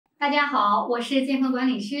大家好，我是健康管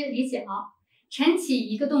理师李晓。晨起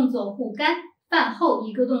一个动作护肝，饭后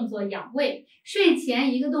一个动作养胃，睡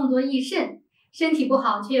前一个动作益肾。身体不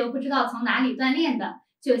好却又不知道从哪里锻炼的，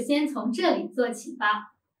就先从这里做起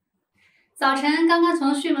吧。早晨刚刚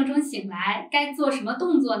从睡梦中醒来，该做什么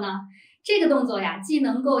动作呢？这个动作呀，既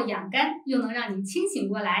能够养肝，又能让你清醒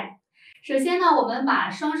过来。首先呢，我们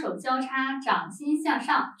把双手交叉，掌心向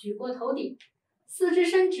上，举过头顶，四肢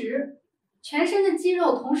伸直，全身的肌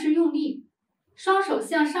肉同时用力，双手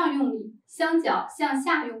向上用力，双脚向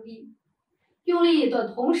下用力。用力的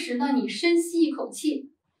同时呢，你深吸一口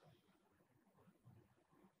气，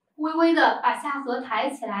微微的把下颌抬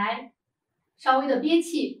起来，稍微的憋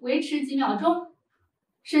气，维持几秒钟，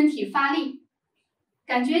身体发力，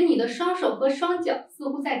感觉你的双手和双脚似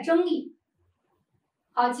乎在争力。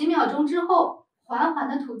好，几秒钟之后，缓缓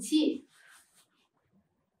的吐气，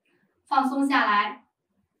放松下来，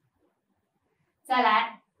再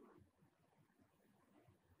来。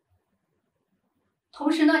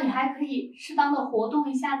同时呢，你还可以适当的活动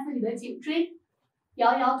一下自己的颈椎，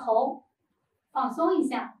摇摇头，放松一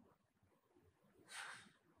下。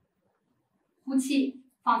呼气，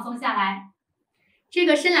放松下来。这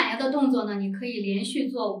个伸懒腰的动作呢，你可以连续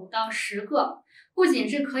做5到10个，不仅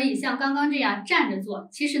是可以像刚刚这样站着做，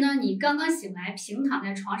其实呢，你刚刚醒来平躺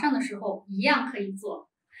在床上的时候一样可以做。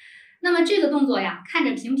那么这个动作呀，看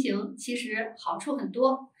着平平，其实好处很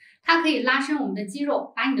多。它可以拉伸我们的肌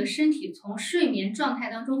肉，把你的身体从睡眠状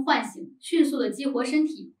态当中唤醒，迅速的激活身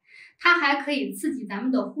体。它还可以刺激咱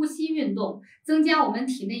们的呼吸运动，增加我们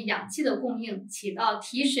体内氧气的供应，起到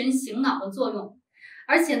提神醒脑的作用。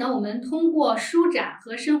而且呢，我们通过舒展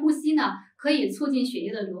和深呼吸呢，可以促进血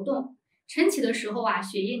液的流动。晨起的时候啊，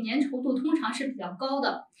血液粘稠度通常是比较高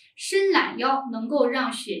的，伸懒腰能够让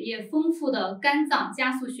血液丰富的肝脏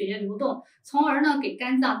加速血液流动，从而呢给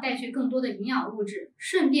肝脏带去更多的营养物质，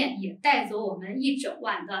顺便也带走我们一整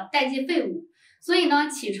晚的代谢废物。所以呢，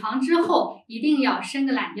起床之后一定要伸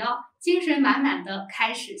个懒腰，精神满满的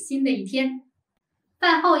开始新的一天。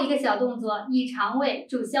饭后一个小动作，益肠胃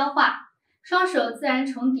助消化。双手自然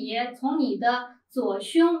重叠，从你的左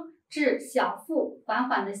胸至小腹缓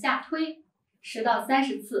缓的下推10到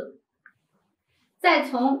30次，再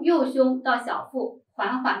从右胸到小腹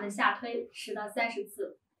缓缓的下推10到30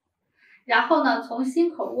次，然后呢，从心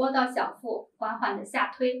口窝到小腹缓缓的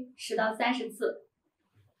下推10到30次，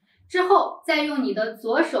之后再用你的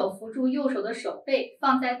左手扶住右手的手背，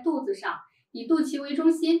放在肚子上，以肚脐为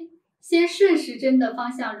中心，先顺时针的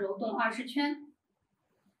方向揉动20圈，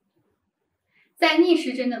再逆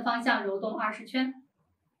时针的方向揉动20圈。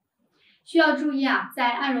需要注意啊，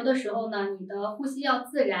在按揉的时候呢，你的呼吸要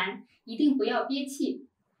自然，一定不要憋气，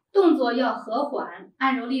动作要和缓，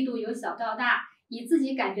按揉力度由小到大，以自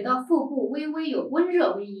己感觉到腹部微微有温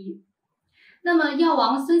热为宜。那么药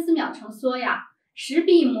王孙思邈曾说呀，10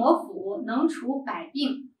臂摩腹能除百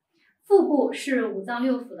病，腹部是5脏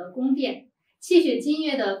6腑的宫殿，气血津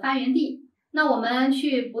液的发源地。那我们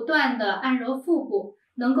去不断的按揉腹部，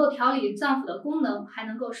能够调理脏腑的功能，还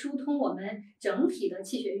能够疏通我们整体的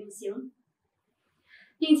气血运行。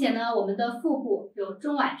并且呢，我们的腹部有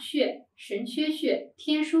中脘穴、神阙穴、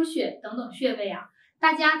天枢穴等等穴位啊，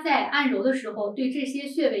大家在按揉的时候，对这些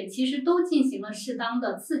穴位其实都进行了适当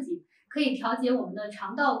的刺激，可以调节我们的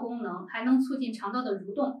肠道功能，还能促进肠道的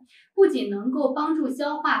蠕动，不仅能够帮助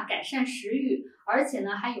消化、改善食欲，而且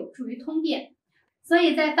呢，还有助于通便。所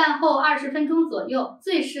以在饭后20分钟左右，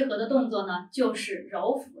最适合的动作呢，就是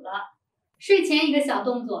揉腹了。睡前一个小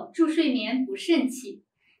动作，助睡眠补肾气，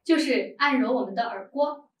就是按揉我们的耳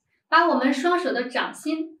郭，把我们双手的掌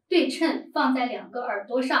心对称放在2个耳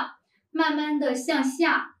朵上，慢慢的向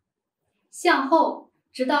下、向后，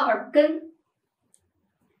直到耳根，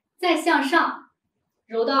再向上，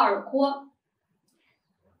揉到耳郭，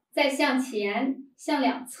再向前，向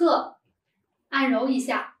两侧按揉一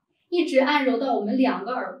下，一直按揉到我们2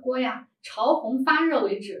个耳郭呀潮红发热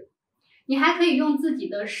为止。你还可以用自己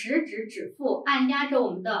的食指指腹按压着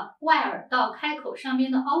我们的外耳道开口上边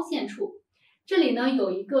的凹陷处，这里呢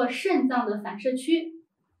有一个肾脏的反射区，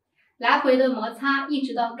来回的摩擦，一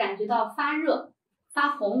直到感觉到发热、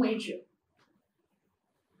发红为止。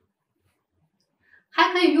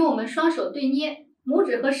还可以用我们双手对捏，拇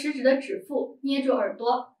指和食指的指腹捏住耳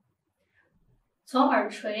朵，从耳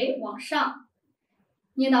垂往上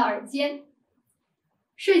捏到耳尖。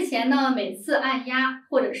睡前呢，每次按压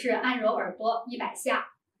或者是按揉耳朵100下。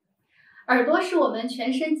耳朵是我们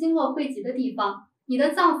全身经络汇集的地方，你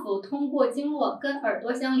的脏腑通过经络跟耳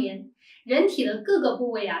朵相连，人体的各个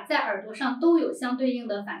部位啊，在耳朵上都有相对应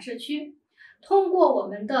的反射区。通过我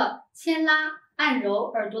们的牵拉、按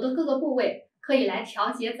揉耳朵的各个部位，可以来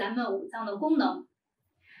调节咱们5脏的功能。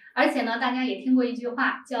而且呢，大家也听过一句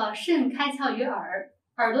话叫肾开窍于耳，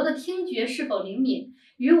耳朵的听觉是否灵敏，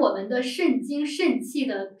与我们的肾精肾气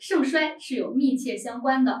的盛衰是有密切相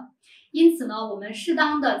关的。因此呢，我们适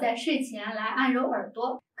当的在睡前来按揉耳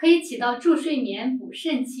朵，可以起到助睡眠、补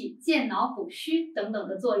肾气、健脑补虚等等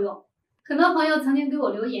的作用。很多朋友曾经给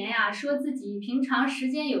我留言呀，说自己平常时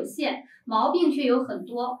间有限，毛病却有很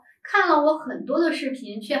多，看了我很多的视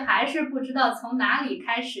频，却还是不知道从哪里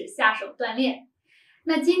开始下手锻炼。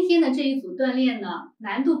那今天的这一组锻炼呢，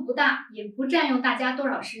难度不大，也不占用大家多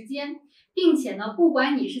少时间，并且呢，不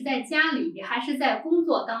管你是在家里还是在工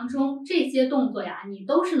作当中，这些动作呀，你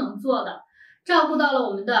都是能做的，照顾到了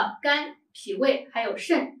我们的肝、脾胃还有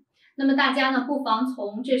肾。那么大家呢，不妨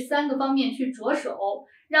从这3个方面去着手，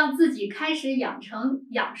让自己开始养成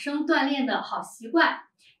养生锻炼的好习惯。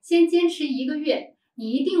先坚持1个月，你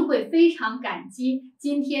一定会非常感激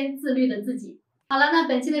今天自律的自己。好了，那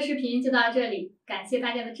本期的视频就到这里，感谢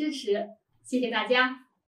大家的支持，谢谢大家。